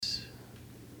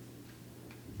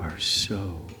are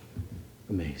so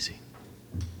amazing.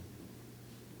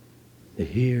 That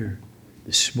here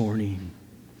this morning,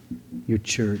 your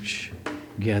church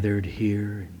gathered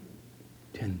here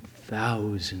and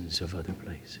 10,000s of other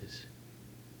places,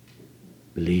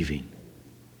 believing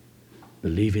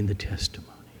the testimony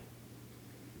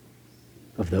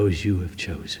of those you have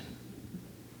chosen,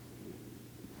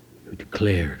 who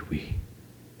declared, we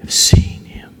have seen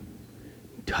him,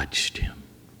 touched him.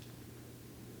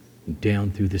 And down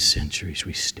through the centuries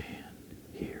we stand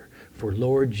here. For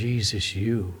Lord Jesus,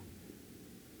 you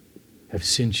have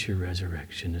since your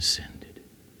resurrection ascended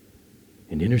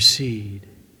and intercede,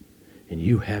 and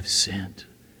you have sent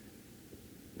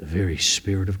the very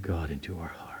Spirit of God into our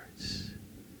hearts,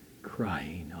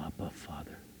 crying, Abba,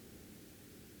 Father.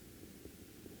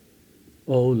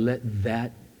 Oh, let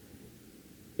that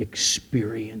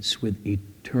experience with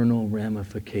eternal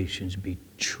ramifications be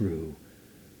true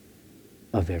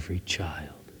of every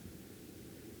child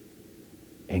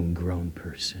and grown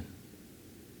person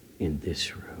in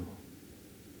this room.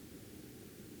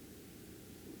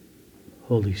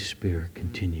 Holy Spirit,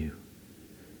 continue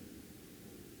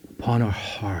upon our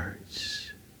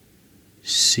hearts,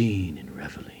 seeing and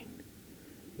reveling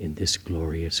in this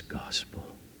glorious gospel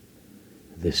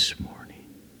this morning.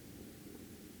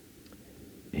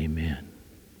 Amen.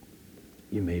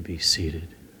 You may be seated.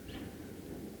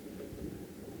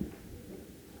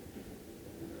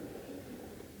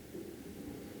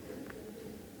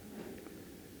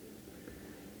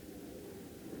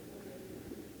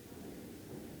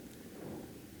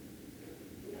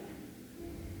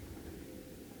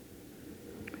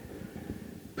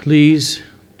 Please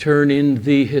turn in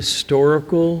the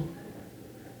historical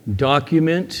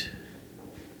document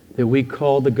that we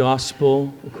call the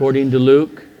Gospel according to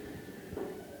Luke.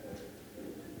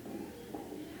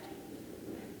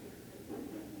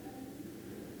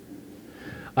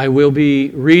 I will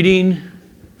be reading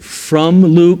from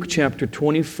Luke chapter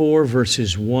 24,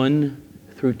 verses 1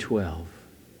 through 12.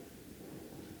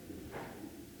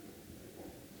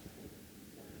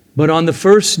 But on the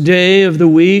first day of the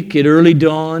week, at early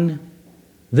dawn,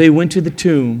 they went to the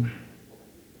tomb,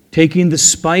 taking the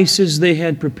spices they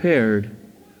had prepared.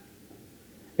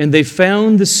 And they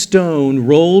found the stone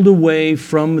rolled away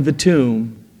from the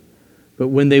tomb. But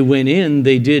when they went in,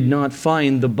 they did not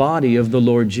find the body of the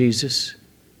Lord Jesus.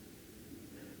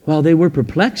 While they were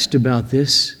perplexed about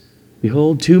this,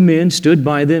 behold, two men stood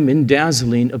by them in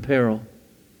dazzling apparel.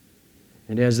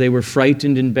 And as they were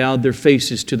frightened and bowed their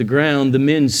faces to the ground, the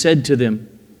men said to them,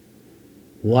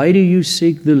 "Why do you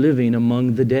seek the living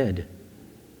among the dead?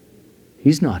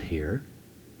 He's not here,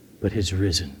 but has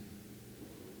risen.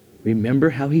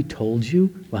 Remember how he told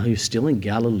you while he was still in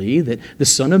Galilee that the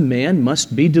Son of Man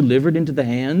must be delivered into the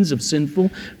hands of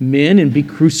sinful men and be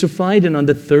crucified and on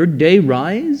the third day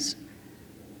rise?"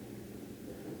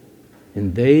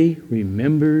 And they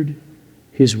remembered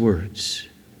his words.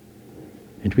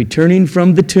 And returning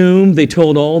from the tomb, they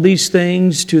told all these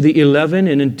things to the 11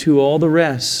 and to all the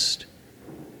rest.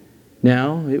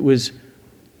 Now it was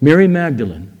Mary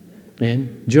Magdalene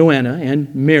and Joanna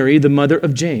and Mary, the mother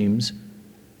of James,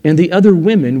 and the other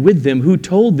women with them who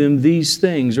told them these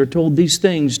things, or told these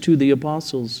things to the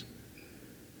apostles.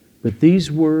 But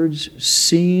these words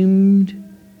seemed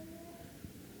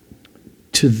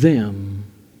to them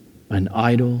an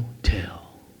idle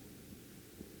tale,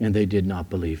 and they did not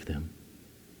believe them.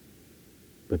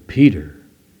 But Peter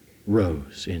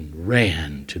rose and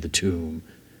ran to the tomb.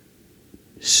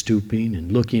 Stooping and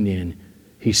looking in,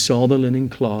 he saw the linen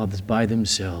cloths by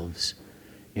themselves,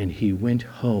 and he went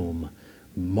home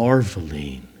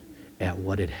marveling at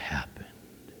what had happened.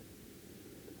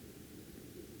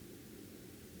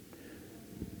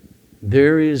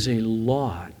 There is a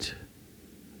lot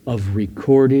of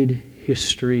recorded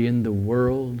history in the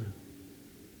world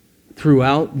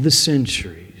throughout the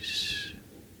centuries,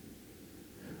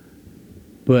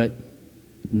 but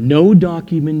no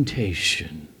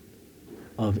documentation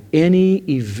of any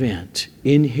event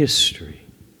in history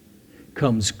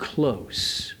comes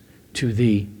close to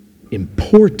the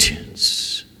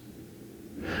importance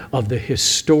of the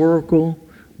historical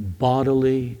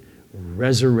bodily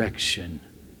resurrection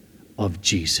of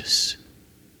Jesus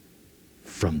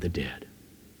from the dead.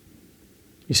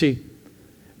 You see,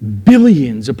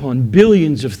 billions upon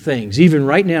billions of things, even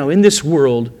right now in this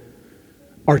world,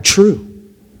 are true.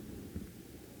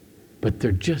 But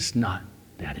they're just not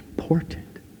that important.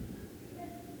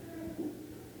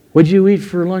 What did you eat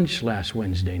for lunch last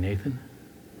Wednesday, Nathan?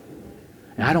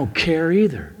 I don't care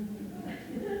either.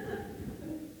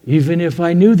 Even if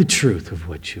I knew the truth of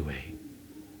what you ate.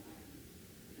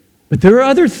 But there are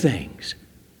other things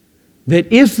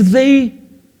that if they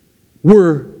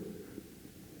were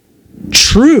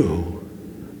true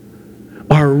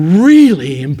are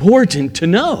really important to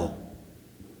know.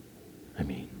 I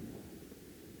mean,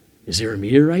 is there a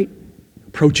meteorite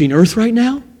approaching Earth right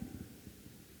now?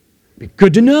 Be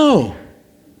good to know.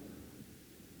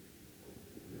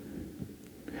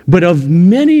 But of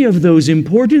many of those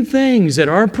important things that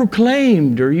are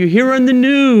proclaimed, or you hear on the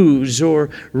news, or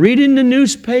read in the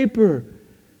newspaper,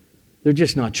 they're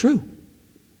just not true.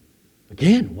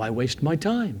 Again, why waste my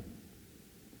time?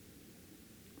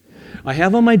 I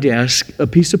have on my desk a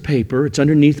piece of paper. It's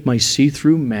underneath my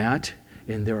see-through mat,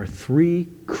 and there are 3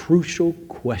 crucial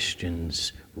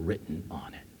questions written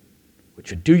on it, which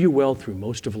would do you well through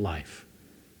most of life.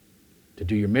 To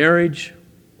do your marriage,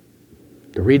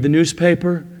 to read the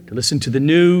newspaper, to listen to the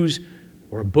news,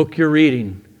 or a book you're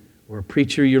reading, or a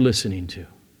preacher you're listening to.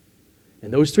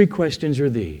 And those 3 questions are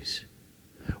these.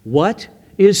 What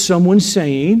is someone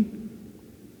saying?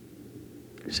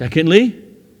 Secondly,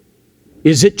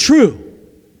 is it true?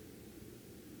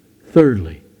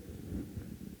 Thirdly,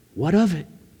 what of it?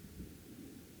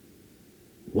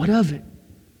 What of it?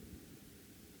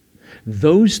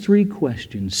 Those 3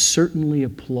 questions certainly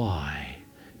apply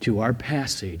to our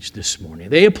passage this morning.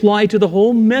 They apply to the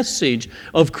whole message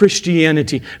of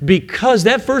Christianity, because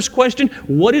that first question,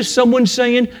 what is someone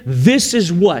saying? This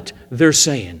is what they're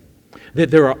saying. That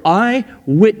there are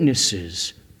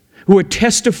eyewitnesses who are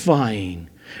testifying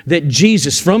that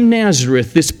Jesus from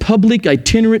Nazareth, this public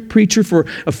itinerant preacher for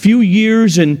a few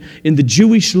years in the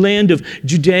Jewish land of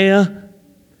Judea,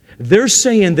 they're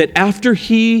saying that after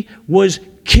he was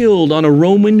killed on a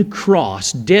Roman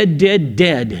cross, dead,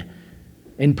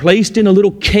 and placed in a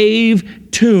little cave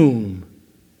tomb,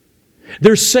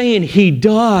 they're saying he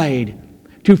died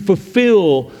to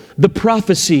fulfill the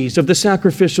prophecies of the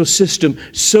sacrificial system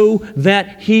so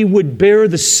that he would bear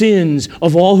the sins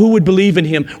of all who would believe in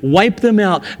him, wipe them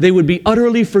out. They would be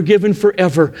utterly forgiven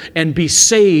forever and be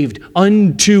saved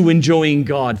unto enjoying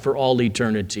God for all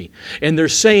eternity. And they're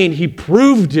saying he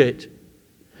proved it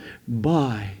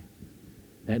by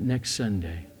that next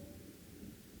Sunday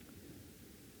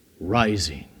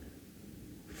rising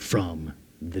from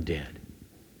the dead.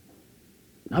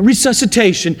 Now,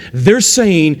 resuscitation, they're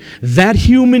saying that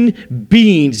human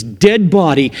being's dead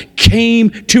body came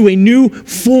to a new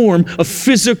form of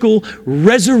physical,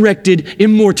 resurrected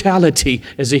immortality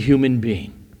as a human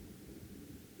being.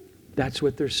 That's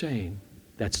what they're saying.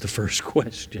 That's the first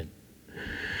question.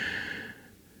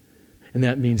 And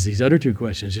that means these other 2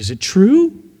 questions. Is it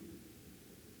true?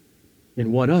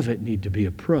 And what of it need to be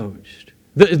approached?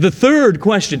 The third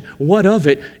question, what of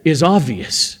it, is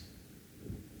obvious.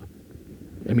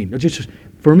 I mean, just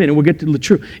for a minute, we'll get to the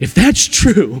truth. If that's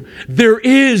true, there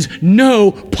is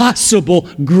no possible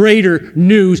greater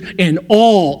news in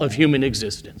all of human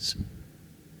existence.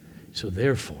 So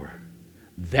therefore,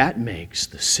 that makes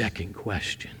the second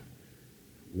question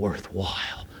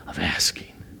worthwhile of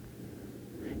asking.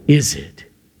 Is it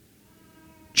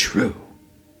true?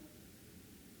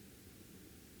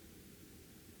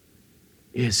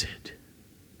 Is it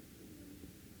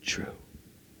true?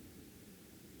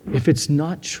 If it's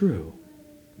not true,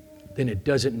 then it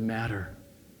doesn't matter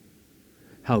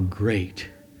how great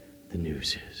the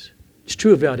news is. It's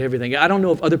true about everything. I don't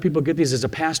know if other people get these. As a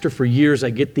pastor for years,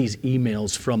 I get these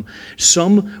emails from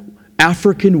some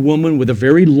African woman with a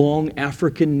very long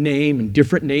African name and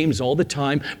different names all the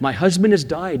time. My husband has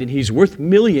died and he's worth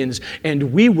millions,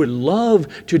 and we would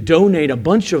love to donate a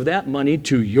bunch of that money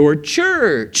to your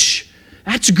church.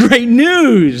 That's great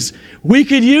news. We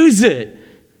could use it.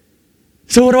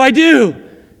 So what do?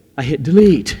 I hit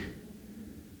delete.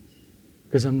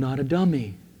 Because I'm not a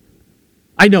dummy.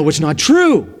 I know it's not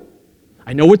true.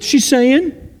 I know what she's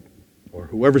saying, or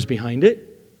whoever's behind it.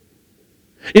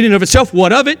 In and of itself,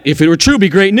 what of it? If it were true, it'd be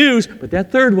great news. But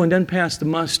that third one doesn't pass the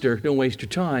muster. Don't waste your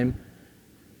time.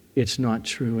 It's not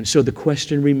true. And so the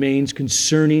question remains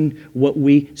concerning what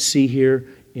we see here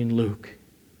in Luke.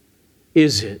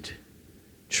 Is it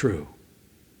true?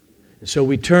 And so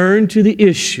we turn to the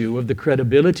issue of the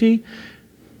credibility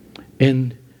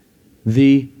and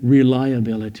the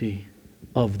reliability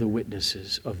of the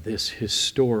witnesses of this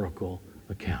historical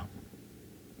account.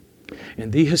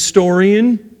 And the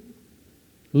historian,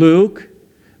 Luke,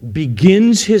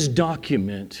 begins his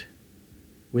document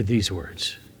with these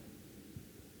words.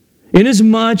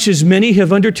 Inasmuch as many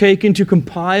have undertaken to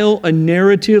compile a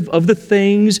narrative of the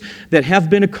things that have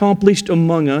been accomplished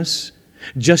among us,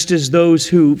 just as those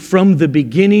who from the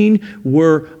beginning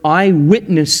were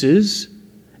eyewitnesses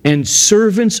and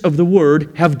servants of the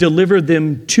word have delivered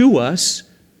them to us,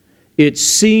 it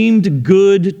seemed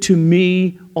good to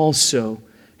me also,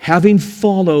 having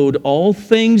followed all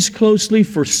things closely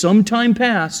for some time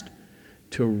past,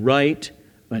 to write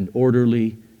an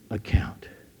orderly account.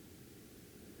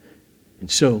 And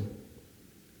so,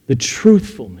 the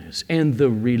truthfulness and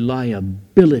the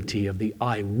reliability of the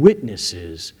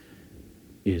eyewitnesses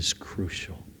is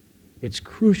crucial. It's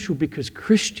crucial because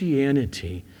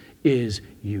Christianity is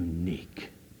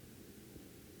unique.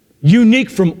 Unique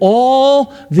from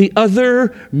all the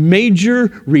other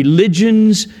major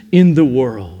religions in the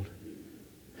world.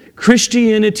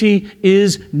 Christianity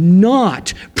is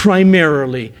not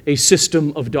primarily a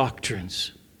system of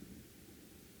doctrines.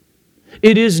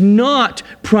 It is not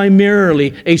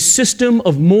primarily a system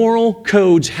of moral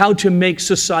codes, how to make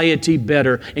society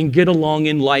better and get along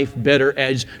in life better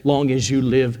as long as you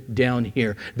live down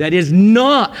here. That is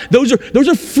not, those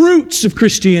are fruits of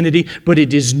Christianity, but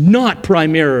it is not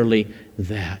primarily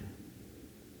that.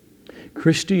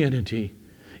 Christianity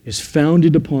is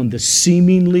founded upon the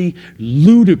seemingly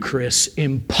ludicrous,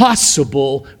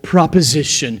 impossible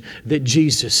proposition that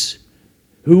Jesus,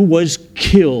 who was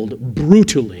killed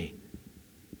brutally,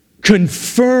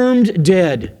 confirmed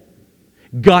dead,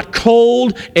 got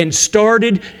cold and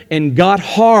started and got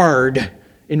hard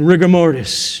in rigor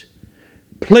mortis,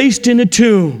 placed in a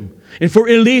tomb, and for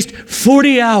at least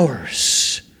 40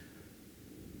 hours,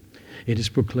 it is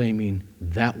proclaiming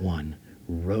that one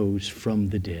rose from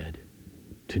the dead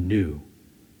to new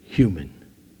human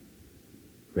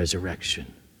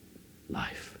resurrection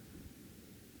life.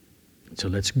 So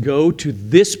let's go to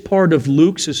this part of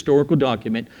Luke's historical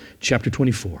document, chapter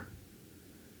 24.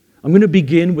 I'm going to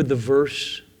begin with the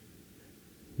verse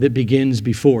that begins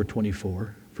before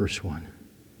 24, verse 1.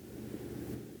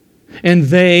 And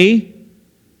they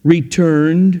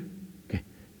returned. Okay.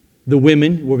 The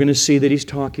women, we're going to see that he's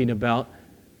talking about,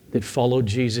 that followed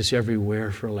Jesus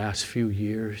everywhere for the last few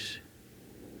years.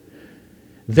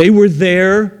 They were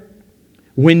there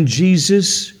when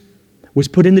Jesus was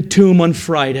put in the tomb on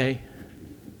Friday.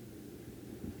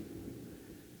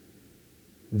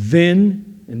 Then,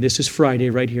 and this is Friday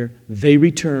right here, they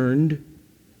returned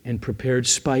and prepared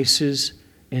spices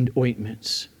and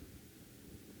ointments.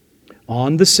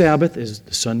 On the Sabbath, as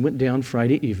the sun went down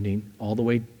Friday evening, all the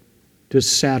way to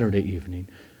Saturday evening,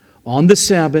 on the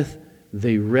Sabbath,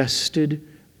 they rested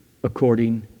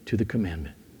according to the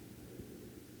commandment.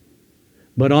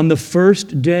 But on the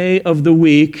first day of the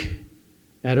week,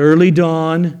 at early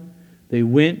dawn, they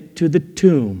went to the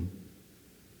tomb,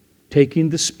 taking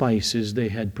the spices they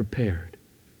had prepared.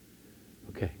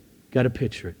 Okay, got to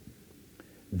picture it.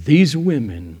 These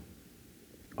women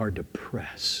are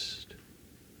depressed.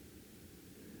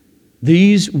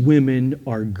 These women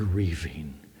are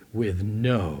grieving with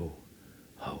no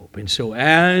hope. And so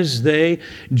as they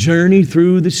journey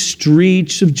through the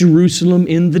streets of Jerusalem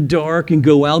in the dark and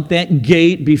go out that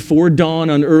gate before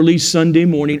dawn on early Sunday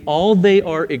morning, all they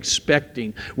are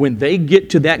expecting when they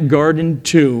get to that garden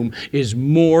tomb is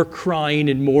more crying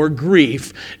and more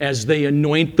grief as they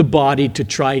anoint the body to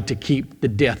try to keep the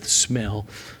death smell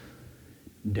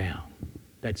down.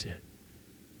 That's it.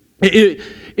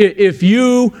 If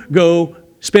you go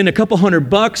spend a couple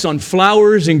 $100 on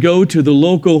flowers and go to the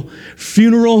local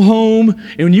funeral home,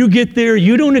 and when you get there,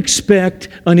 you don't expect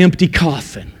an empty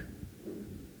coffin.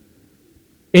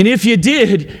 And if you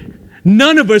did,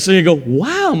 none of us are going to go,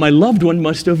 wow, my loved one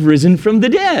must have risen from the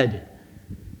dead.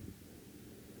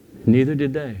 Neither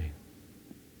did they.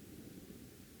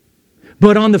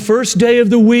 But on the first day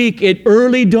of the week, at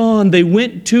early dawn, they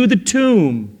went to the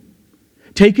tomb,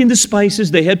 taking the spices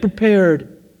they had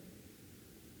prepared.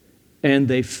 And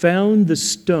they found the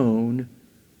stone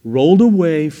rolled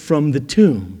away from the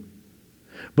tomb.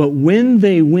 But when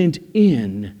they went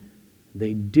in,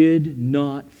 they did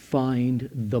not find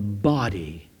the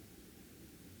body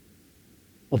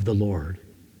of the Lord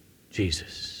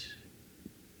Jesus.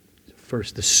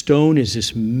 First, the stone is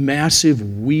this massive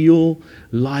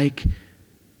wheel-like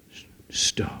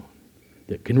stone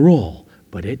that can roll,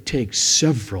 but it takes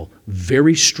several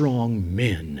very strong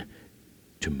men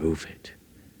to move it.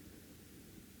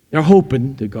 They're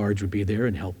hoping the guards would be there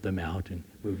and help them out and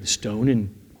move the stone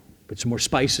and put some more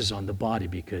spices on the body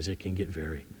because it can get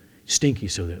very stinky,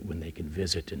 so that when they can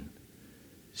visit and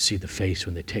see the face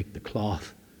when they take the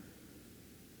cloth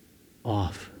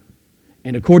off.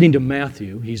 And according to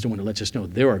Matthew, he's the one who lets us know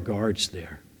there are guards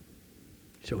there.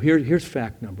 So here's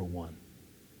fact number one.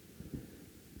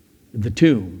 The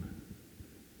tomb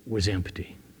was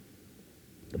empty.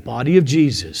 The body of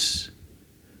Jesus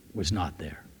was not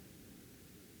there.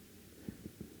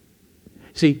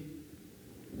 See,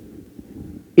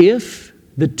 if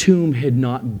the tomb had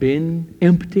not been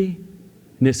empty,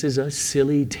 and this is a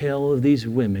silly tale of these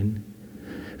women,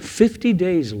 50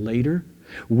 days later,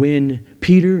 when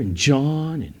Peter and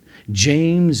John and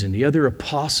James and the other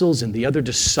apostles and the other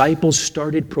disciples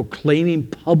started proclaiming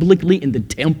publicly in the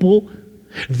temple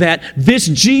that this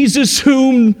Jesus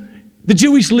whom the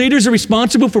Jewish leaders are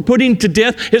responsible for putting to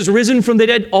death has risen from the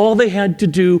dead, all they had to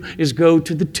do is go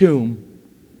to the tomb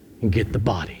and get the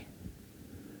body.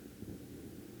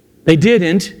 They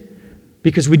didn't,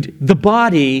 because the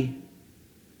body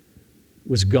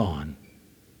was gone.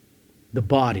 The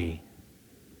body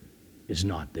is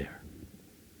not there.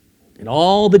 And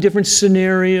all the different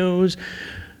scenarios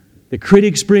the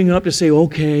critics bring up to say,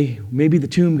 okay, maybe the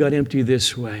tomb got empty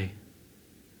this way.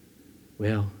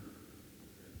 Well,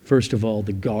 first of all,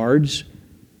 the guards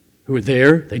who were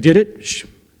there, they did it.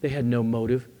 They had no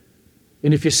motive.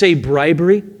 And if you say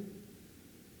bribery,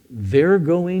 they're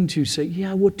going to say,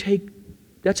 yeah,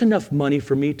 that's enough money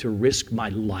for me to risk my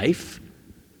life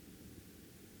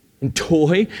and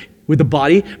toy with the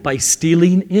body by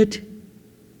stealing it,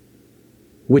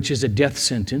 which is a death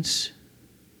sentence.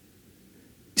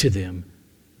 To them,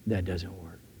 that doesn't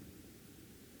work.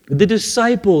 The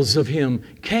disciples of him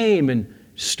came and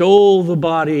stole the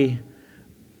body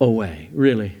away,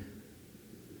 really.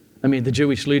 I mean, the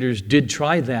Jewish leaders did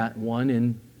try that one,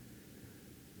 and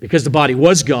because the body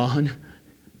was gone,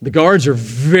 the guards are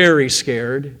very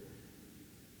scared,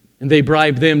 and they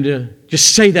bribed them to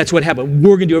just say that's what happened.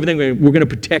 We're going to do everything. We're going to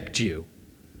protect you.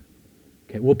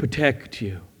 Okay, we'll protect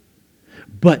you.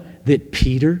 But that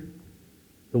Peter,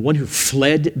 the one who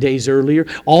fled days earlier,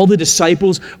 all the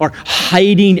disciples are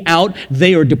hiding out.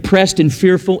 They are depressed and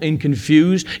fearful and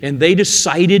confused. And they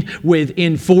decided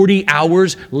within 40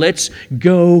 hours, let's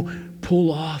go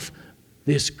pull off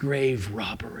this grave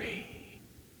robbery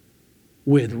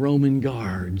with Roman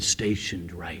guards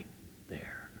stationed right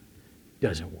there.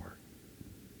 Doesn't work.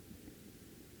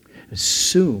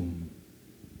 Assume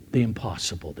the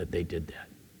impossible that they did that.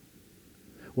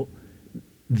 Well,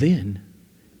 then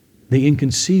the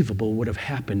inconceivable would have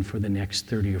happened for the next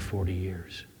 30 or 40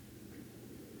 years.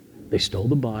 They stole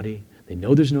the body. They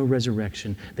know there's no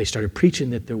resurrection. They started preaching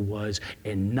that there was,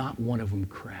 and not one of them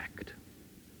cracked.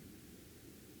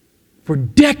 For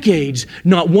decades,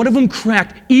 not one of them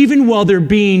cracked, even while they're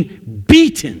being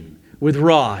beaten with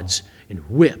rods and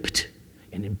whipped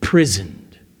and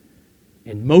imprisoned.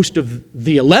 And most of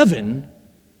the 11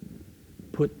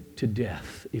 put to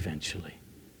death eventually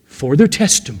for their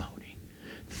testimony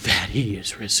that he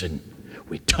is risen.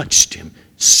 We touched him,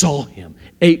 saw him,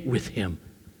 ate with him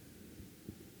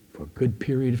for a good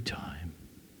period of time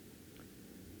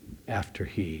after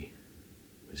he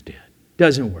was dead.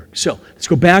 Doesn't work. So let's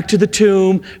go back to the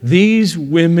tomb. These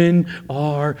women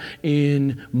are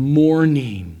in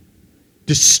mourning,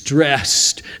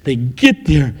 distressed. They get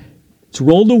there. It's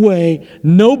rolled away.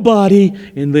 No body.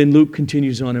 And then Luke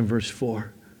continues on in verse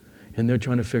 4. And they're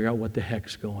trying to figure out what the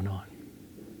heck's going on.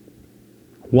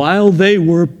 While they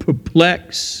were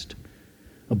perplexed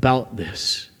about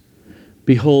this,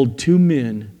 behold, two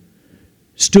men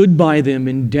stood by them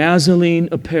in dazzling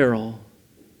apparel.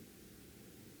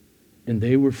 And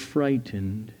they were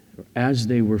frightened, or as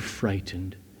they were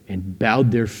frightened, and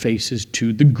bowed their faces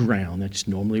to the ground. That's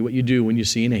normally what you do when you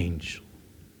see an angel.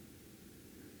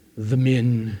 The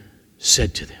men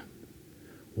said to them,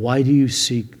 "Why do you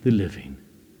seek the living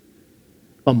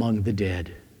among the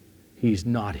dead? He's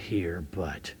not here,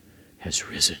 but has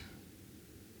risen."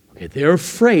 Okay, they're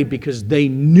afraid because they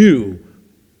knew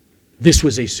this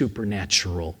was a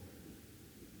supernatural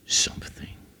something.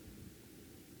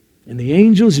 And the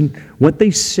angels, and what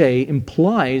they say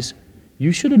implies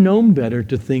you should have known better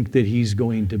to think that he's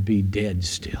going to be dead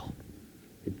still.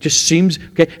 It just seems,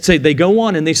 okay, so they go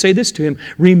on and they say this to him,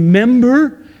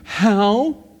 "Remember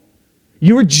how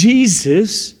your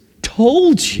Jesus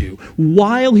told you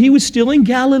while he was still in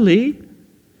Galilee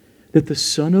that the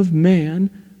Son of Man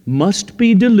must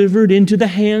be delivered into the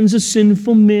hands of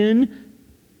sinful men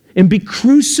and be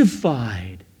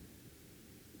crucified.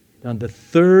 On the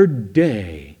third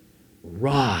day,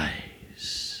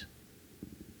 rise."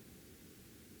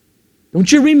 Don't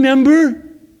you remember?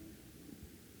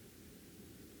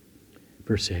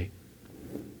 Verse 8.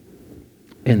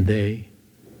 And they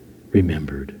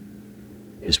remembered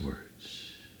his words.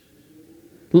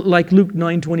 Like Luke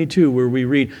 9:22, where we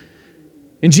read,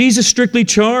 "And Jesus strictly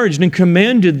charged and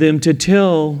commanded them to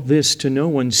tell this to no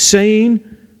one, saying,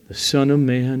 the Son of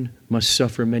Man must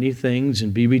suffer many things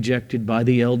and be rejected by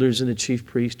the elders and the chief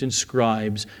priests and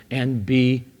scribes and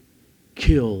be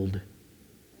killed,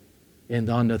 and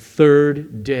on the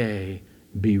third day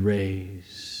be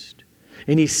raised."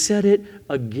 And he said it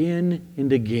again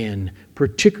and again,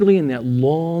 particularly in that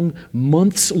long,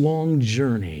 months-long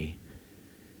journey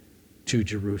to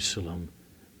Jerusalem.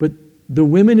 But the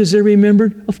women, as they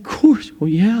remembered, of course, oh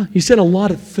yeah, he said a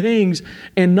lot of things.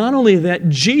 And not only that,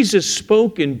 Jesus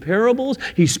spoke in parables,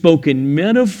 he spoke in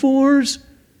metaphors.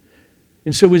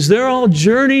 And so as they're all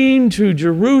journeying to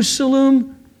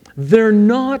Jerusalem, they're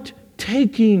not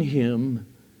taking him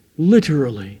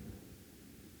literally.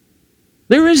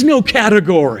 There is no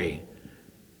category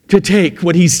to take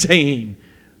what he's saying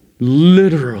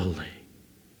literally.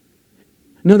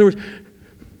 In other words,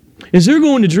 as they're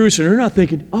going to Jerusalem, they're not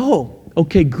thinking, oh,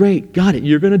 okay, great, got it.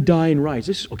 You're going to die and rise.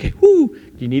 This is, okay, whoo,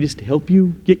 do you need us to help you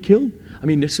get killed? I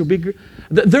mean, this will be great.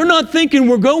 They're not thinking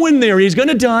we're going there. He's going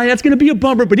to die. That's going to be a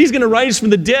bummer, but he's going to rise from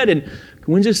the dead. And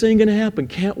when's this thing going to happen?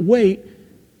 Can't wait.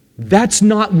 That's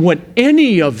not what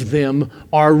any of them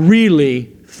are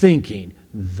really thinking,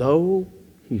 though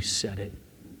he said it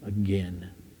again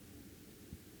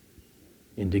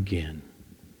and again.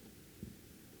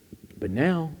 But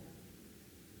now,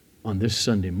 on this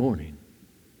Sunday morning,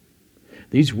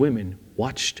 these women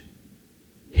watched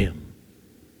him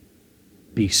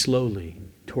be slowly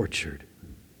tortured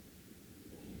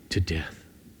to death.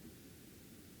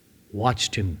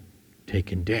 Watched him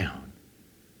taken down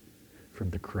from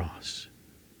the cross.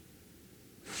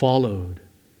 Followed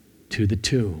to the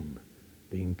tomb,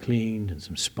 being cleaned and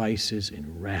some spices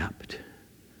and wrapped,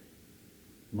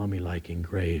 mummy-like in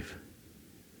grave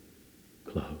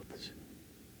clothes.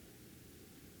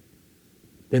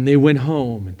 Then they went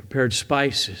home and prepared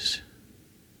spices.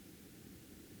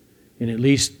 And at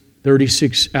least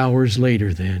 36 hours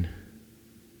later then,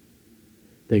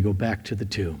 they go back to the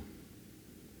tomb.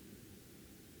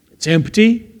 It's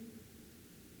empty.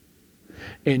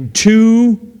 And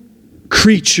two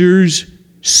creatures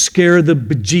scare the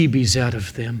bejeebies out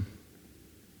of them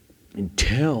and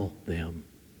tell them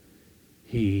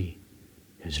he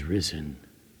has risen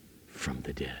from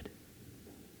the dead.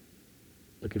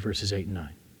 Look at verses 8 and 9.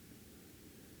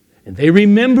 And they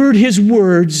remembered his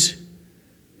words,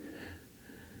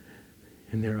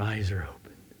 and their eyes are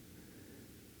open.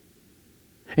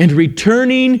 And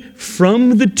returning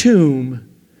from the tomb,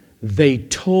 they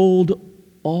told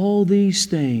all these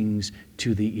things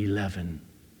to the 11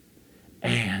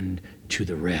 and to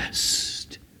the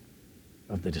rest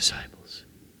of the disciples.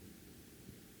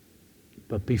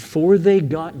 But before they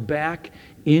got back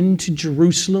into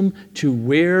Jerusalem to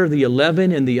where the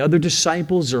 11 and the other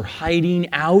disciples are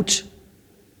hiding out,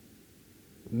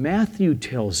 Matthew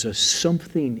tells us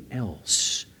something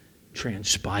else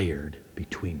transpired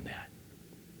between that.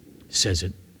 It says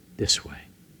it this way.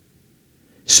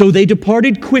 So they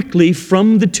departed quickly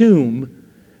from the tomb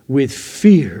with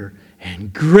fear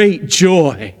and great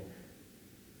joy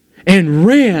and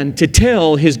ran to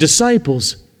tell his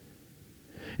disciples.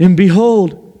 And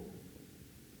behold,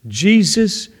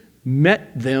 Jesus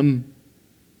met them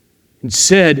and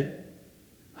said,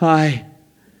 "Hi."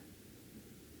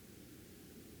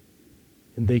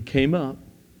 And they came up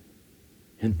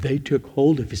and they took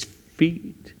hold of his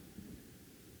feet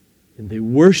and they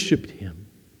worshiped him.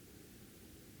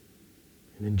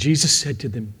 And then Jesus said to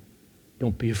them,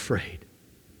 "Don't be afraid."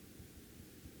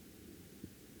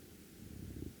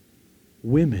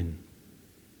 Women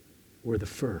were the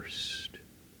first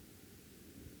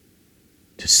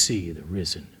to see the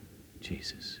risen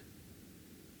Jesus.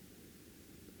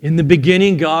 In the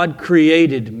beginning, God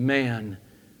created man,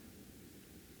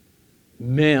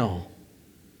 male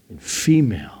and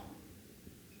female.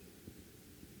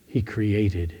 He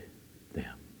created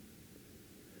them.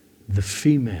 The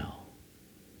female,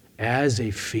 as a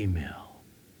female,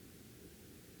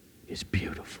 is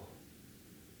beautiful.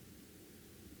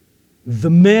 The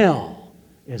male,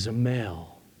 as a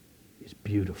male, is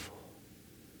beautiful.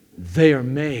 They are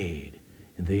made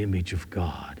in the image of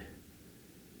God.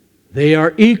 They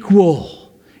are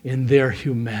equal in their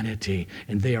humanity,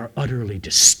 and they are utterly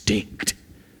distinct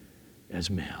as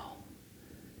male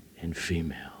and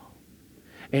female.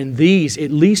 And these, at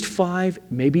least 5,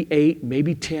 maybe 8,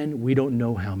 maybe 10, we don't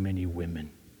know how many women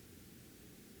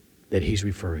that he's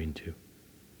referring to.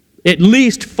 At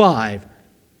least 5.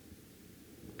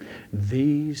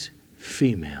 These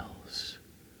females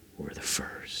were the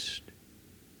first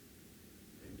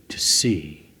to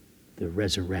see the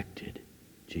resurrected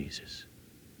Jesus.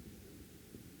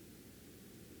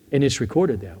 And it's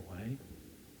recorded that way,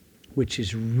 which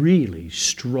is really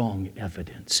strong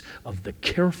evidence of the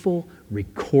careful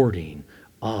recording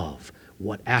of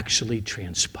what actually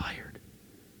transpired.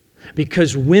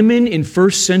 Because women in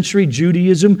first century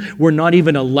Judaism were not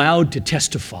even allowed to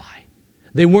testify.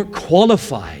 They weren't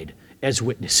qualified as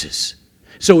witnesses.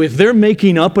 So if they're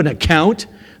making up an account,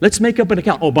 let's make up an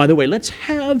account. Oh, by the way, let's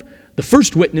have the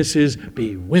first witnesses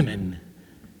be women.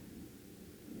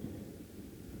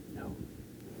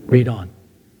 Read on.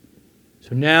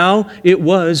 So now it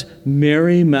was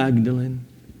Mary Magdalene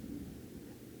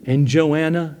and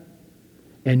Joanna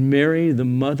and Mary, the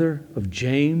mother of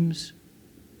James,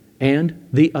 and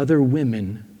the other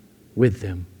women with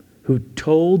them, who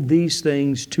told these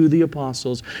things to the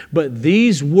apostles. But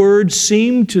these words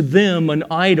seemed to them an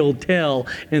idle tale,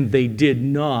 and they did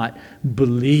not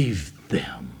believe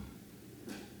them.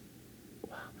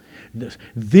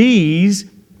 These,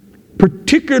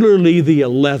 particularly the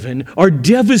 11, are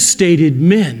devastated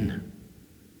men.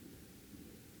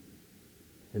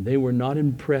 And they were not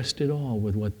impressed at all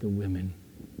with what the women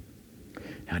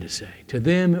had to say. To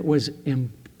them it was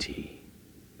empty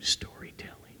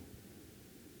storytelling.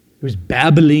 It was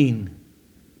babbling,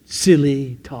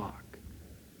 silly talk.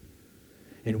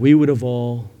 And we would have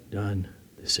all done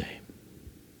the same.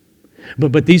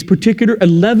 But these particular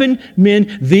 11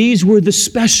 men, these were the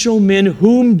special men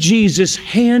whom Jesus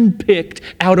handpicked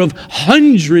out of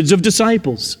hundreds of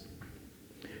disciples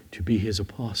to be His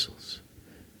apostles.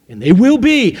 And they will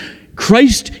be.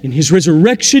 Christ in His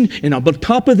resurrection, and on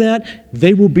top of that,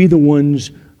 they will be the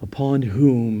ones upon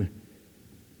whom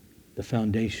the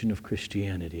foundation of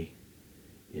Christianity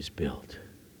is built.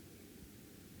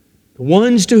 The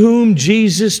ones to whom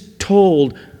Jesus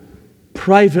told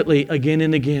privately again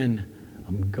and again,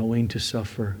 I'm going to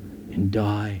suffer and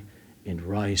die and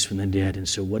rise from the dead. And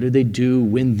so what do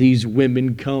when these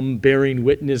women come bearing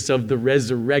witness of the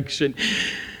resurrection?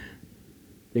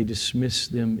 They dismiss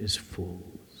them as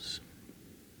fools.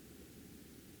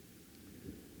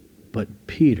 But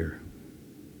Peter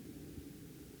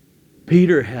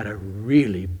had a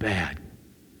really bad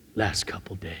last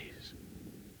couple days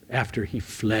after he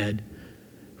fled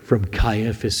from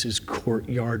Caiaphas'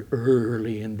 courtyard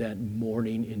early in that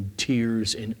morning in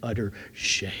tears and utter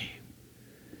shame.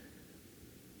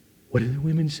 What did the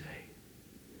women say?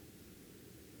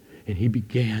 And he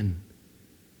began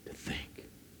to think.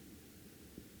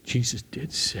 Jesus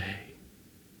did say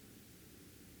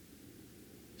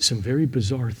some very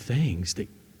bizarre things that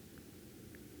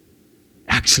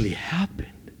actually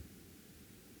happened.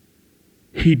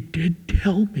 He did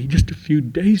tell me just a few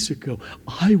days ago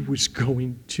I was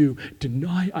going to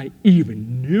deny I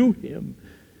even knew Him,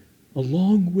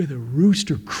 along with a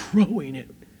rooster crowing it.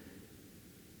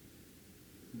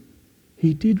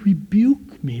 He did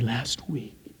rebuke me last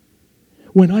week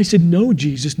when I said, no,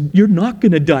 Jesus, you're not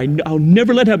going to die. I'll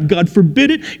never let happen. God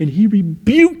forbid it. And He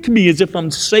rebuked me as if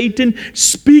I'm Satan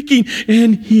speaking,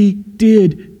 and He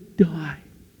did die.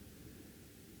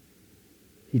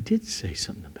 He did say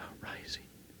something about rising,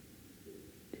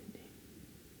 didn't He?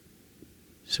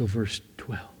 So verse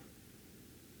 12.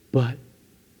 But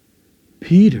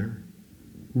Peter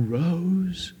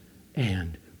rose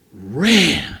and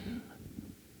ran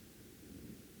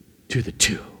to the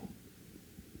tomb.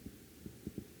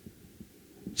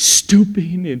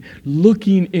 Stooping and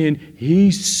looking in,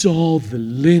 he saw the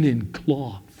linen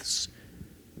cloths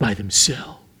by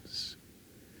themselves.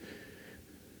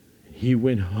 He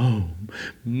went home,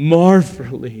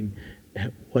 marveling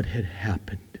at what had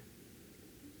happened.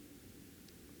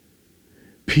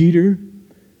 Peter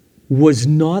was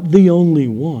not the only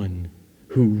one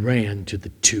who ran to the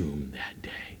tomb that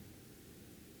day.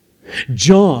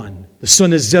 John, the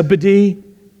son of Zebedee,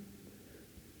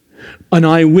 an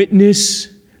eyewitness,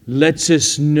 lets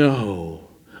us know.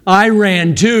 I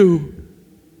ran too.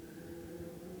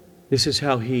 This is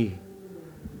how he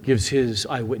gives his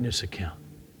eyewitness account.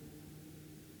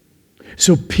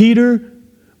 So Peter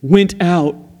went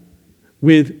out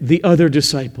with the other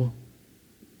disciple.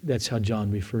 That's how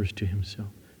John refers to himself.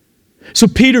 So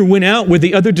Peter went out with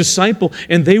the other disciple,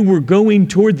 and they were going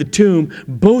toward the tomb.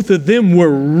 Both of them were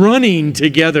running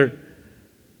together.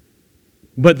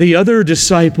 But the other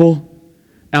disciple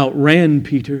outran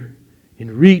Peter and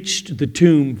reached the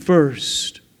tomb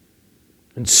first.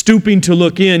 And stooping to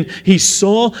look in, he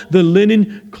saw the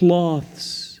linen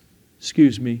cloths.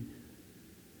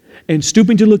 And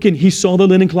stooping to look in, he saw the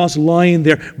linen cloths lying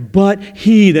there. But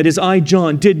he, that is I,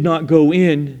 John, did not go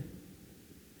in.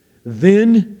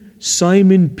 Then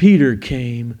Simon Peter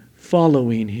came,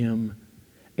 following him,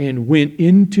 and went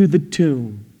into the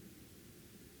tomb.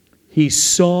 He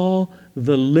saw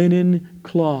the linen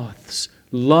cloths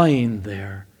lying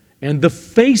there, and the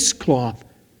face cloth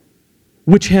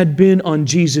which had been on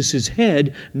Jesus'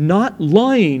 head, not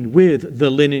lying with the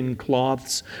linen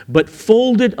cloths, but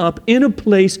folded up in a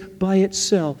place by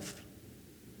itself.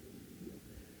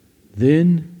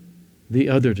 Then the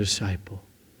other disciple,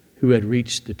 who had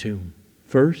reached the tomb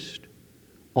first,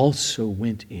 also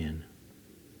went in,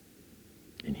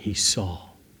 and he saw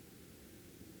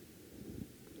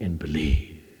and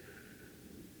believed.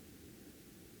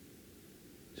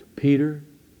 So Peter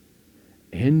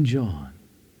and John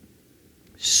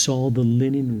saw the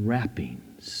linen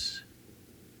wrappings,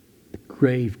 the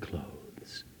grave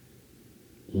clothes,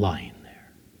 lying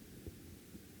there.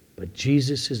 But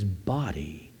Jesus'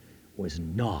 body was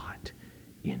not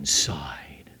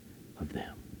inside of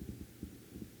them.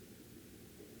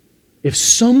 If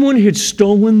someone had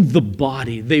stolen the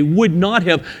body, they would not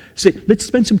have said, let's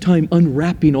spend some time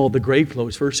unwrapping all the grave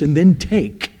clothes first and then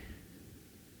take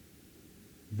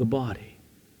the body.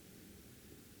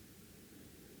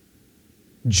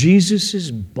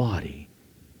 Jesus' body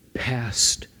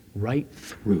passed right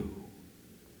through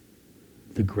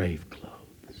the grave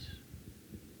clothes.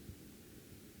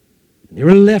 They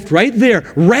were left right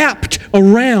there, wrapped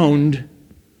around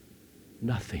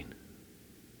nothing.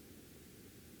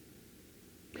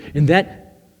 And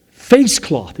that face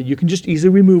cloth that you can just easily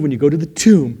remove when you go to the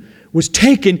tomb was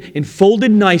taken and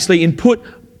folded nicely and put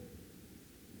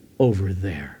over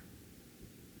there.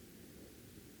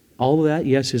 All of that,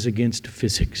 yes, is against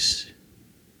physics.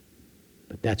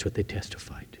 But that's what they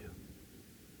testified to.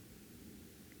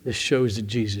 This shows that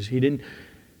Jesus, He didn't,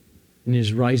 in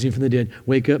His rising from the dead,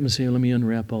 wake up and say, let me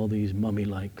unwrap all these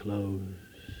mummy-like clothes.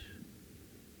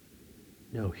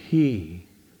 No, He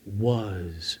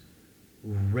was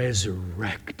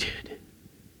resurrected.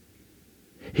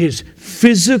 His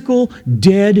physical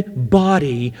dead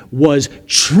body was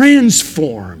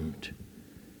transformed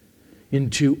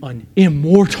into an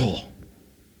immortal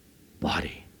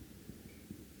body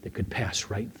that could pass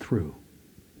right through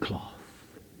cloth.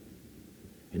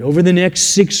 And over the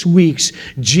next 6 weeks,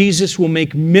 Jesus will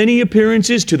make many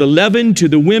appearances to the 11, to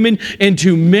the women, and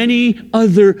to many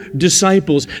other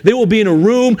disciples. They will be in a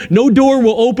room, no door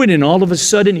will open, and all of a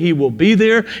sudden He will be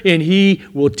there, and He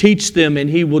will teach them, and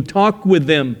He will talk with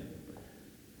them.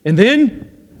 And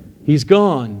then He's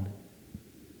gone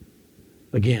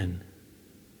again.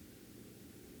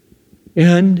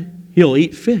 And He'll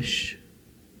eat fish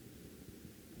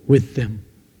with them.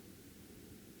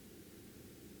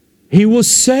 He will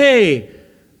say,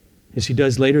 as He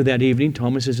does later that evening,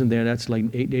 Thomas isn't there, that's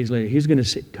like 8 days later, He's going to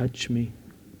say, touch me.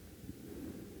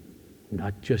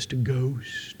 Not just a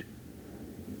ghost.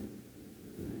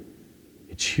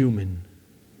 It's human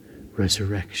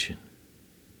resurrection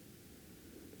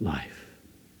life.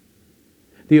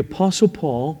 The Apostle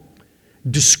Paul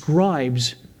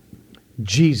describes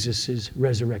Jesus'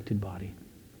 resurrected body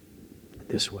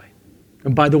this way.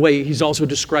 And by the way, he's also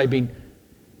describing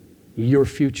your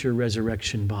future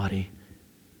resurrection body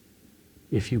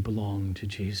if you belong to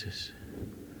Jesus.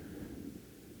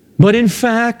 But in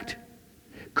fact,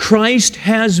 Christ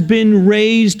has been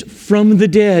raised from the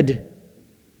dead,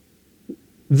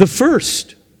 the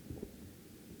first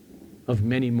of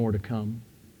many more to come.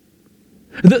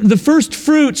 The first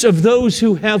fruits of those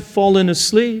who have fallen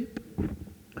asleep.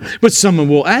 But someone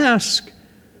will ask,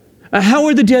 how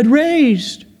are the dead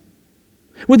raised?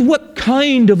 With what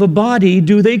kind of a body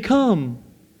do they come?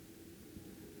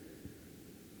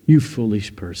 You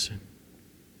foolish person.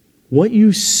 What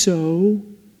you sow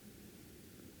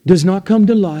does not come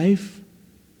to life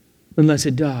unless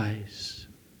it dies.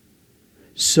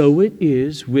 So it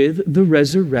is with the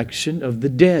resurrection of the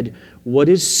dead. What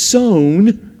is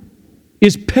sown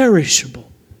is perishable.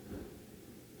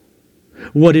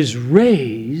 What is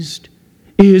raised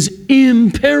is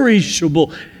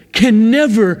imperishable, can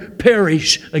never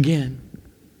perish again.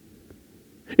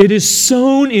 It is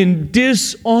sown in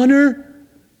dishonor,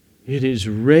 it is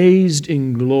raised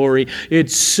in glory.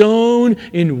 It's sown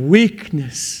in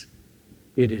weakness,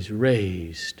 it is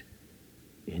raised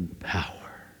in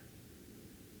power.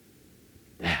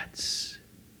 That's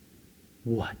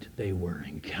what they were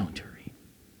encountering.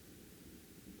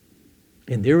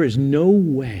 And there is no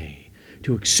way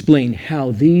to explain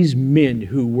how these men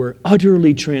who were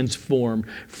utterly transformed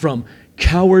from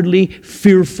cowardly,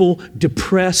 fearful,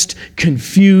 depressed,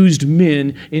 confused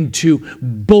men into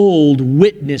bold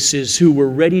witnesses who were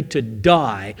ready to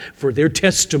die for their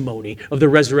testimony of the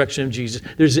resurrection of Jesus.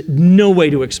 There's no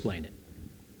way to explain it,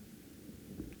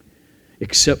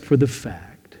 except for the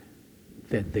fact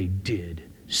that they did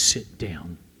sit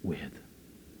down with.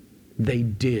 They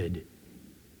did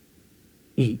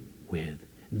eat with.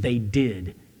 They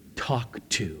did talk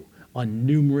to on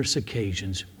numerous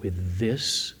occasions with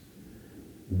this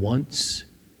once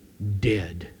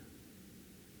dead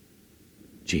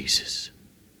Jesus.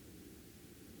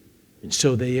 And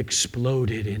so they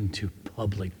exploded into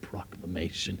public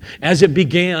proclamation, as it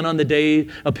began on the day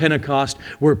of Pentecost,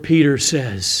 where Peter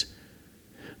says,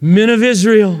 "Men of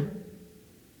Israel,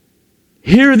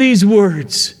 hear these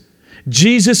words.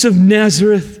 Jesus of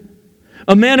Nazareth,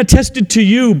 a man attested to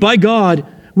you by God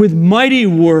with mighty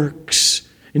works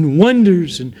and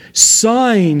wonders and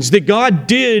signs that God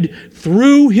did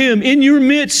through Him in your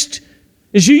midst,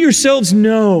 as you yourselves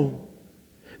know,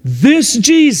 this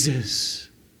Jesus,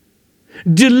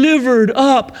 delivered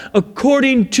up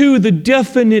according to the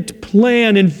definite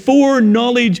plan and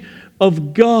foreknowledge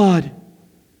of God,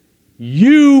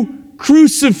 you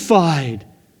crucified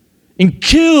and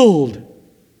killed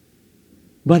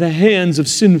by the hands of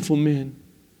sinful men.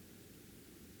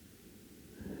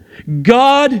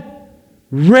 God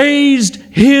raised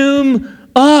Him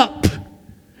up,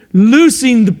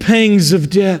 loosing the pangs of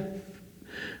death,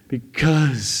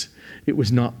 because it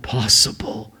was not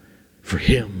possible for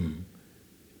Him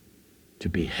to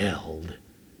be held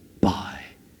by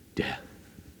death.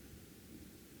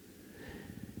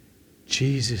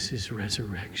 Jesus'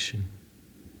 resurrection,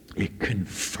 it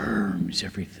confirms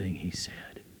everything He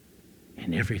said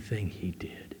and everything He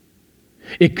did.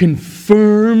 It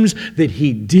confirms that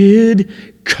He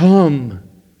did come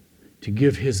to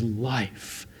give His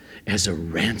life as a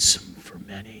ransom for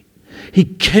many. He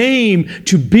came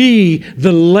to be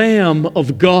the Lamb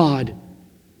of God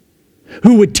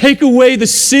who would take away the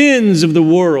sins of the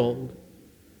world,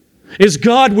 as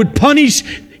God would punish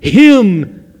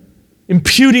Him,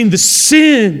 imputing the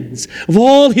sins of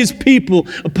all His people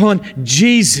upon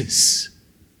Jesus.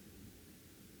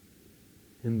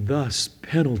 And thus,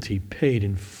 penalty paid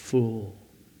in full.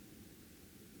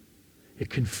 It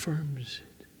confirms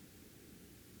it.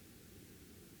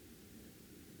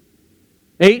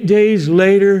 8 days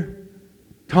later,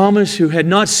 Thomas, who had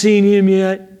not seen Him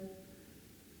yet,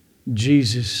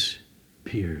 Jesus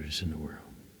appears in the world.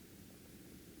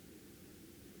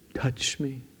 Touch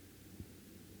me.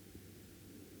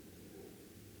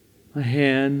 My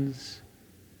hands.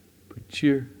 Put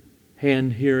your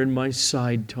hand here in my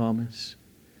side, Thomas.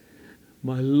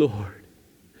 My Lord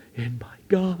and my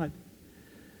God.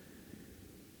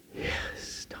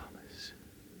 Yes, Thomas.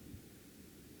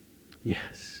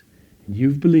 Yes. And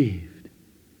you've believed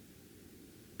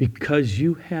because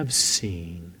you have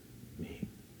seen me.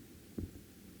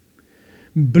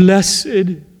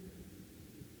 Blessed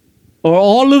are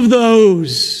all of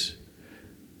those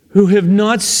who have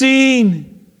not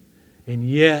seen and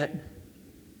yet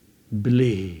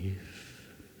believe.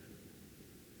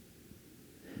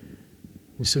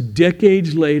 And so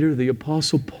decades later, the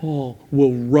Apostle Paul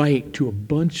will write to a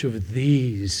bunch of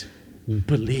these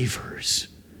believers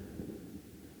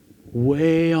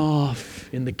way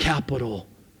off in the capital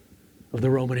of the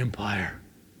Roman Empire,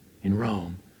 in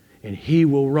Rome. And he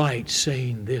will write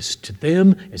saying this to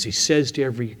them, as he says to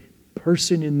every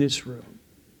person in this room.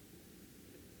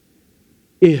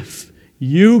 If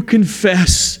you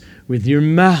confess with your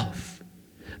mouth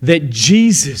that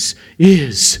Jesus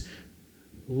is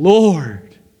Lord,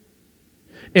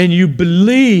 and you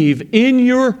believe in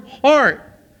your heart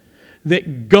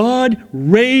that God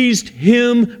raised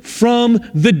Him from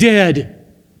the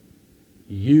dead,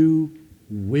 you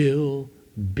will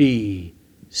be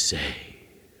saved.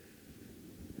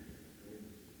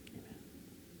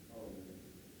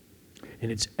 And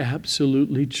it's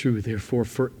absolutely true, therefore,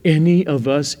 for any of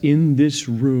us in this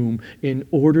room, in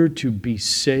order to be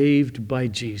saved by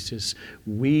Jesus,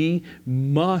 we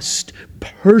must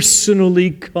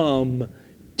personally come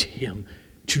to Him,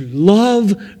 to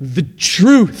love the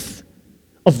truth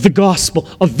of the gospel,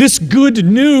 of this good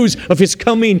news of His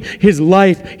coming, His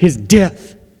life, His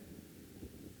death,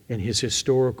 and His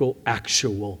historical,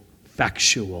 actual,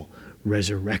 factual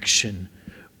resurrection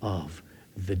of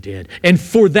the dead. And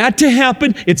for that to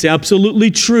happen, it's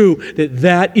absolutely true that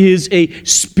that is a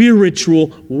spiritual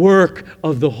work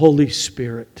of the Holy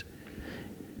Spirit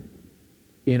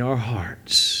in our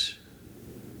hearts.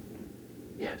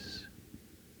 Yes.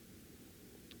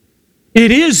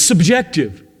 It is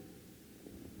subjective.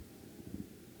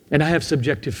 And I have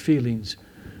subjective feelings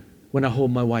when I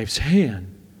hold my wife's hand.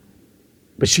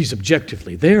 But she's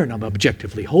objectively there and I'm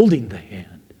objectively holding the hand.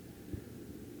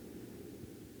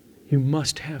 You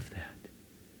must have that.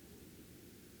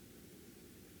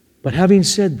 But having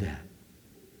said that,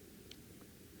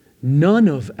 none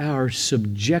of our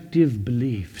subjective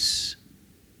beliefs,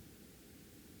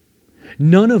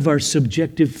 none of our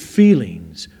subjective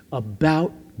feelings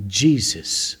about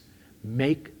Jesus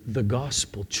make the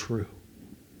gospel true.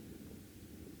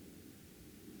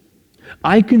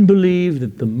 I can believe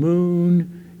that the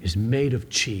moon is made of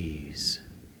cheese,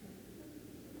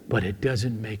 but it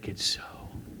doesn't make it so.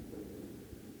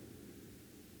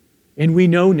 And we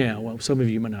know now, well, some of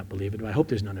you might not believe it, but I hope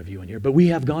there's none of you in here, but we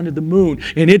have gone to the moon,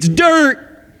 and it's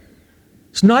dirt.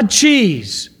 It's not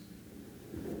cheese.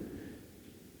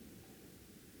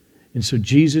 And so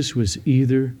Jesus was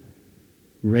either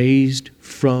raised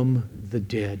from the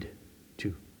dead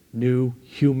to new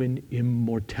human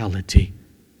immortality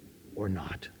or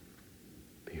not.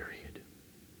 Period.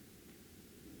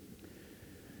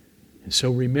 And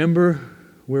so remember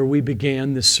where we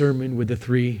began this sermon with the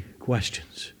three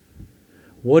questions.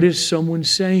 What is someone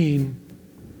saying?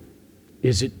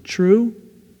 Is it true?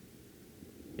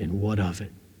 And what of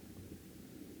it?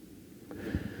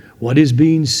 What is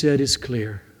being said is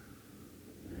clear.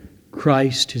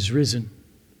 Christ is risen.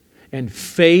 And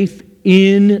faith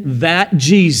in that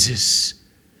Jesus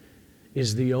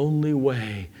is the only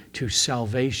way to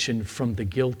salvation from the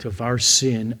guilt of our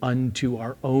sin unto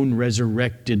our own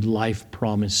resurrected life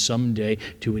promise someday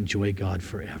to enjoy God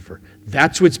forever.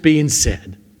 That's what's being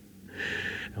said.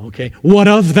 Okay, what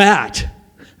of that?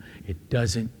 It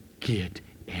doesn't get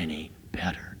any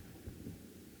better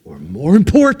or more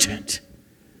important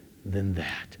than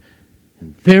that.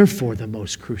 And therefore, the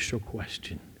most crucial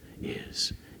question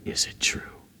is it true?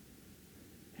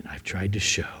 And I've tried to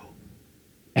show,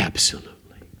 absolutely.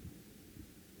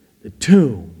 The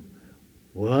tomb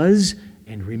was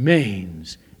and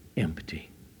remains empty.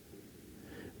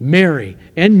 Mary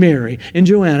and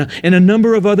Joanna and a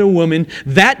number of other women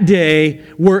that day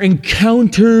were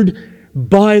encountered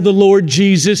by the Lord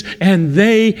Jesus, and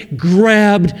they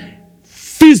grabbed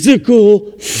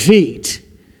physical feet.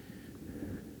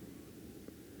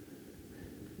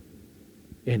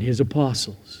 And his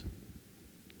apostles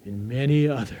and many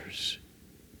others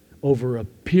over a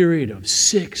period of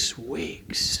 6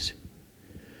 weeks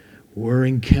were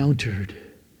encountered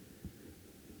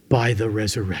by the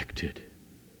resurrected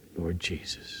Lord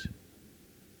Jesus.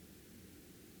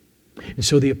 And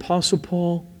so the Apostle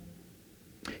Paul,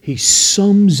 he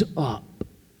sums up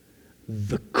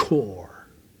the core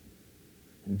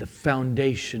and the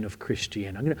foundation of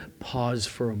Christianity. I'm going to pause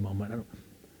for a moment.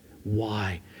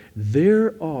 Why?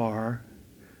 There are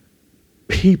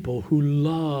people who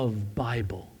love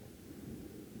Bible,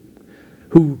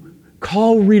 who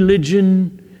call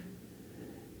religion,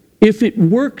 if it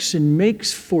works and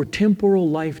makes for temporal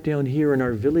life down here in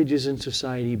our villages and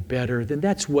society better, then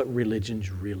that's what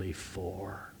religion's really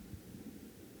for.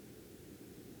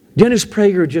 Dennis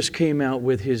Prager just came out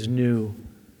with his new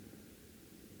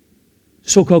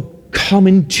so-called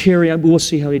commentary, we'll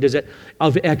see how he does that,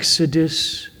 of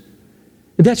Exodus.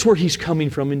 That's where he's coming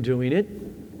from in doing it.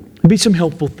 There'll be some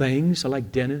helpful things. I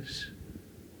like Dennis.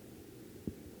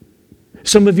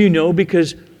 Some of you know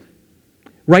because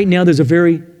right now there's a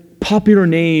very popular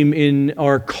name in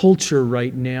our culture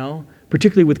right now,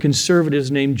 particularly with conservatives,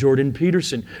 named Jordan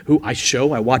Peterson, who I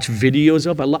watch videos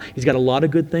of. He's got a lot of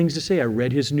good things to say. I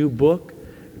read his new book.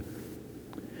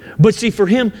 But see, for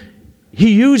him,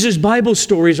 he uses Bible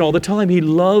stories all the time. He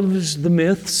loves the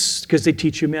myths because they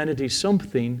teach humanity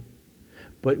something.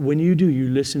 But when you do, you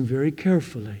listen very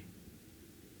carefully.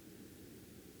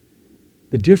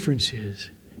 The difference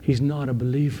is, he's not a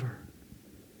believer.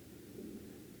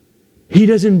 He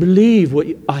doesn't believe what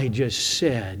I just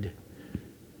said.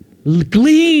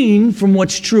 Glean from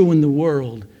what's true in the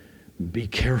world. Be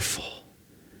careful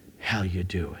how you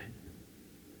do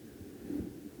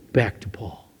it. Back to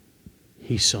Paul.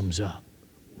 He sums up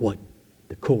what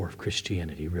the core of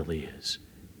Christianity really is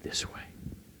this way.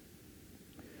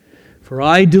 For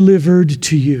I delivered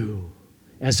to you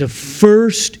as of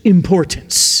first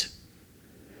importance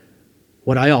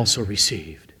what I also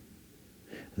received,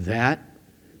 that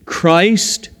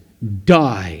Christ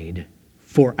died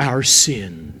for our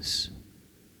sins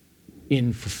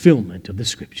in fulfillment of the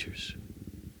Scriptures,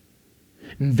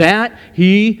 that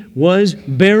He was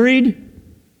buried,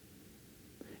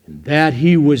 and that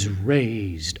He was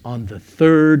raised on the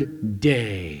third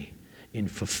day in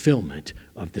fulfillment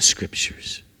of the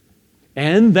Scriptures,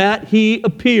 and that He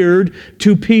appeared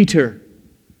to Peter,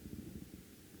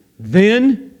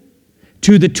 then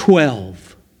to the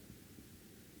 12.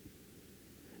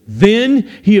 Then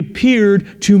He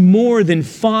appeared to more than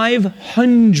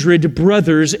 500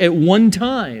 brothers at one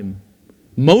time,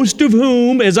 most of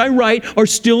whom, as I write, are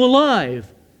still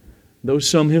alive, though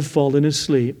some have fallen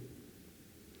asleep.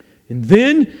 And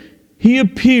then He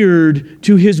appeared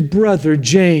to His brother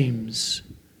James.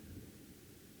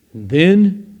 And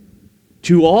then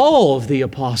to all of the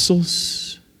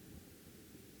apostles.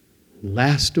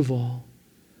 Last of all,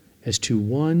 as to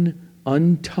one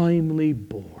untimely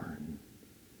born,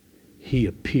 He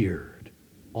appeared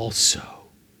also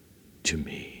to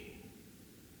me.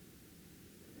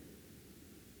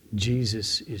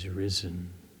 Jesus is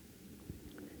risen.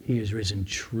 He is risen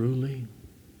truly.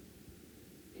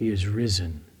 He is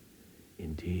risen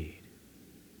indeed.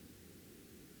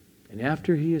 And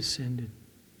after He ascended,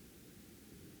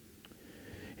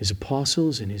 His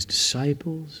apostles and His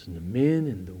disciples and the men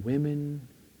and the women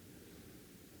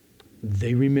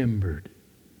they remembered.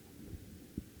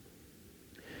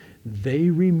 They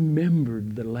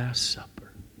remembered the Last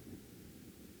Supper.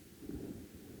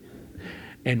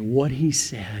 And what he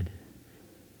said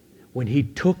when he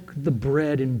took the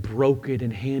bread and broke it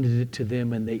and handed it to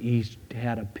them and they each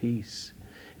had a piece.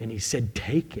 And he said,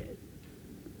 "Take it,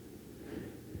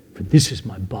 for this is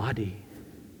my body,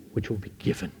 which will be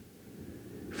given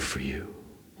for you."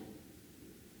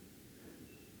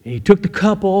 And he took the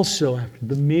cup also after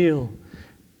the meal.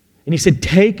 And he said,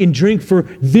 "Take and drink, for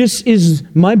this is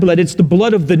my blood." It's the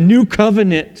blood of the new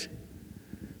covenant.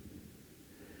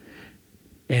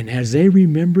 And as they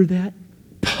remember that,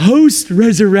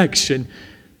 post-resurrection,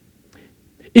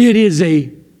 it is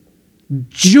a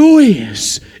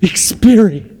joyous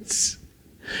experience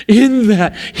in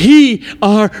that He,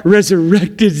 our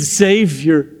resurrected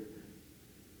Savior,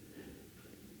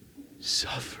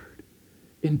 suffered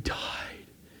and died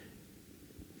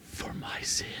for my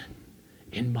sin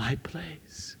in my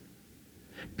place,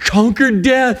 conquered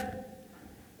death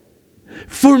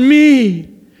for me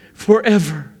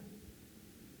forever,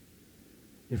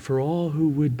 and for all who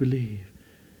would believe.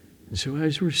 And so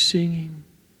as we're singing,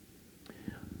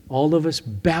 all of us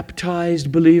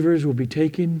baptized believers will be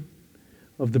taking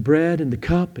of the bread and the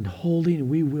cup and holding, and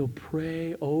we will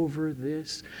pray over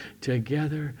this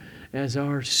together as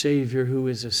our Savior who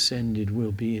is ascended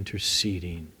will be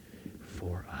interceding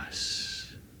for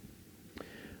us.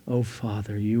 Oh,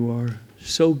 Father, you are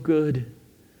so good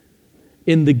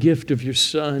in the gift of your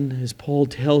Son, as Paul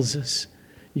tells us.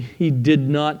 You did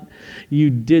not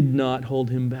hold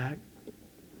him back,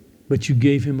 but you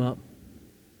gave him up.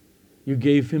 You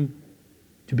gave him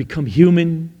to become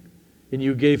human, and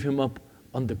you gave him up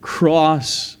on the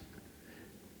cross,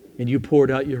 and you poured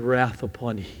out your wrath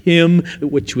upon him,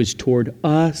 which was toward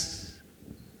us.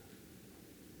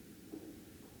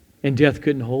 And death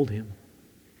couldn't hold him,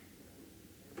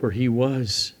 for he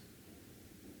was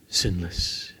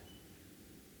sinless.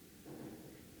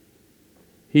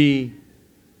 He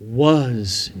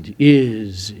was and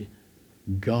is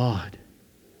God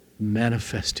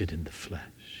manifested in the flesh.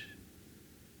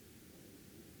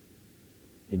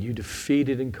 And you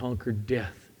defeated and conquered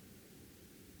death.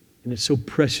 And it's so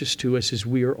precious to us as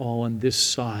we are all on this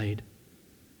side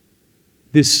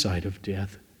of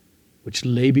death, which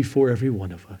lay before every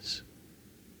one of us.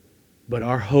 But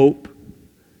our hope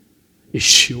is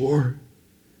sure,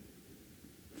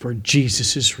 for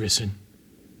Jesus is risen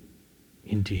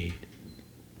indeed.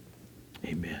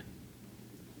 Amen.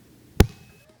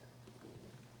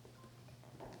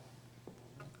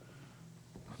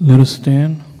 Let us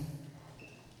stand.